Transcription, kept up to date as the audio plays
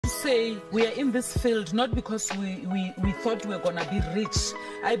say we are in this field not because we thought we were going to be rich.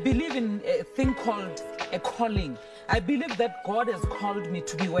 I believe in a thing called a calling. I believe that God has called me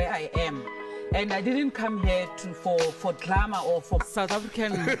to be where I am. And I didn't come here for glamour or for South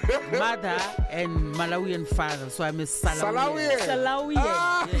African mother and Malawian father. So I'm a Salawian. Salawian.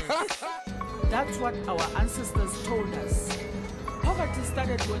 Yes. That's what our ancestors told us. Poverty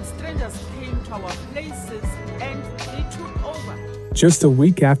started when strangers came to our places and they took over. Just a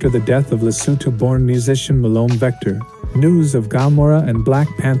week after the death of Lesotho-born musician Malome Vector, news of Gomora and Black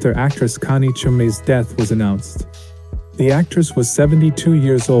Panther actress Connie Chiume's death was announced. The actress was 72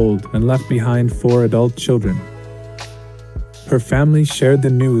 years old and left behind 4 adult children. Her family shared the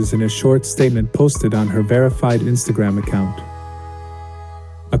news in a short statement posted on her verified Instagram account.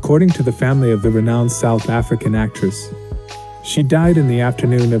 According to the family of the renowned South African actress, she died in the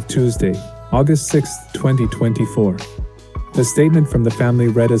afternoon of Tuesday, August 6, 2024. The statement from the family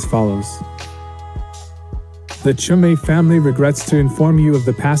read as follows. The Chiume family regrets to inform you of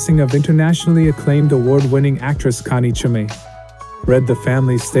the passing of internationally acclaimed award-winning actress Connie Chiume, read the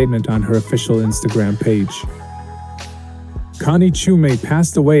family's statement on her official Instagram page. Connie Chiume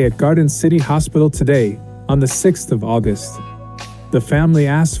passed away at Garden City Hospital today, on the 6th of August. The family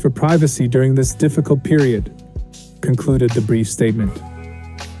asks for privacy during this difficult period, concluded the brief statement.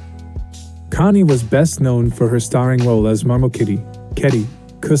 Connie was best known for her starring role as Marmokiti, Keti,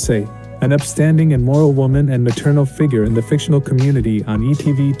 Kuse, an upstanding and moral woman and maternal figure in the fictional community on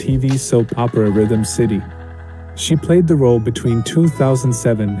ETV TV soap opera Rhythm City. She played the role between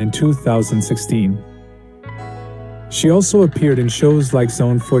 2007 and 2016. She also appeared in shows like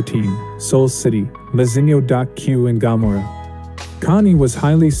Zone 14, Soul City, Mazinho.Q and Gomora. Connie was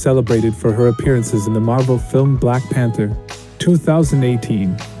highly celebrated for her appearances in the Marvel film Black Panther,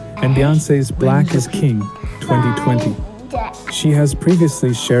 2018, and Beyoncé's Black is King, 2020. She has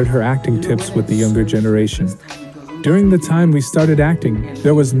previously shared her acting tips with the younger generation. During the time we started acting,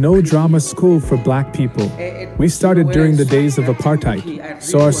 there was no drama school for black people. We started during the days of apartheid,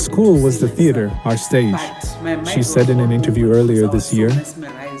 so our school was the theater, our stage, she said in an interview earlier this year.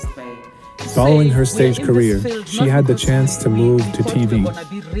 Following her stage career, she had the chance to move to TV.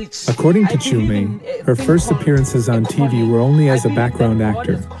 According to Chiume, her first appearances on TV were only as a background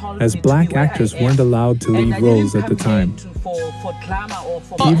actor, as black actors weren't allowed to lead roles at the time.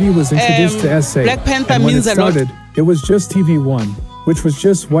 TV was introduced to SA, and when it started, it was just TV1, which was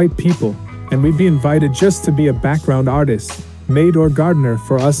just white people, and we'd be invited just to be a background artist, maid or gardener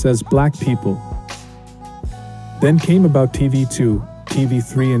for us as black people. Then came about TV2,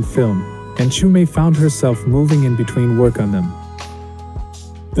 TV3 and film, and Chiume found herself moving in between work on them.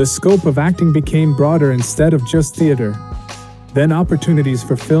 The scope of acting became broader instead of just theater. Then opportunities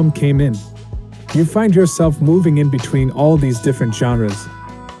for film came in. You find yourself moving in between all these different genres,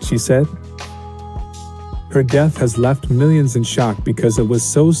 she said. Her death has left millions in shock because it was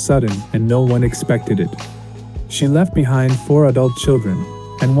so sudden and no one expected it. She left behind 4 adult children,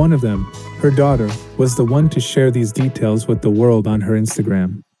 and one of them, her daughter, was the one to share these details with the world on her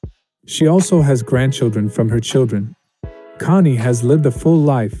Instagram. She also has grandchildren from her children. Connie has lived a full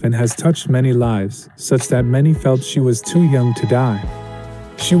life and has touched many lives, such that many felt she was too young to die.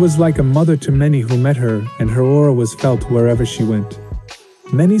 She was like a mother to many who met her, and her aura was felt wherever she went.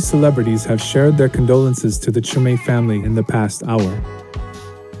 Many celebrities have shared their condolences to the Chiume family in the past hour.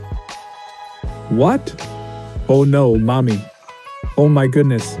 What? Oh no, mommy. Oh my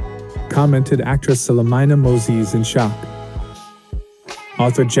goodness, commented actress Salamina Moses in shock.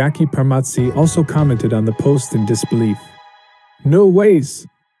 Author Jackie Parmatsi also commented on the post in disbelief. No ways,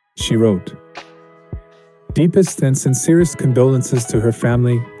 she wrote. Deepest and sincerest condolences to her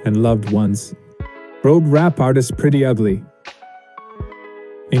family and loved ones, wrote rap artist Pretty Ugly.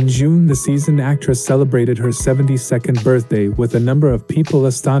 In June, the seasoned actress celebrated her 72nd birthday with a number of people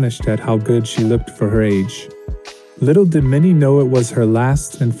astonished at how good she looked for her age. Little did many know it was her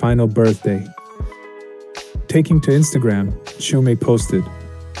last and final birthday. Taking to Instagram, Chiume posted,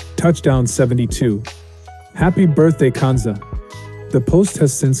 "Touchdown 72. Happy birthday, Kanza." The post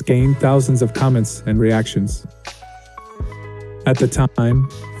has since gained thousands of comments and reactions. At the time,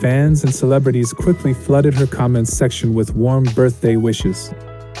 fans and celebrities quickly flooded her comments section with warm birthday wishes.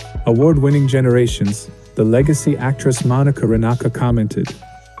 Award-winning Generations, the legacy actress Monica Ranaka commented,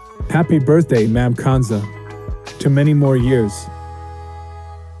 "Happy birthday, Ma'am Kanza. To many more years.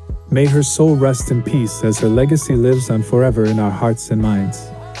 May her soul rest in peace as her legacy lives on forever in our hearts and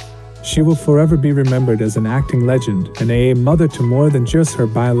minds. She will forever be remembered as an acting legend and a mother to more than just her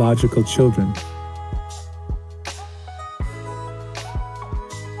biological children."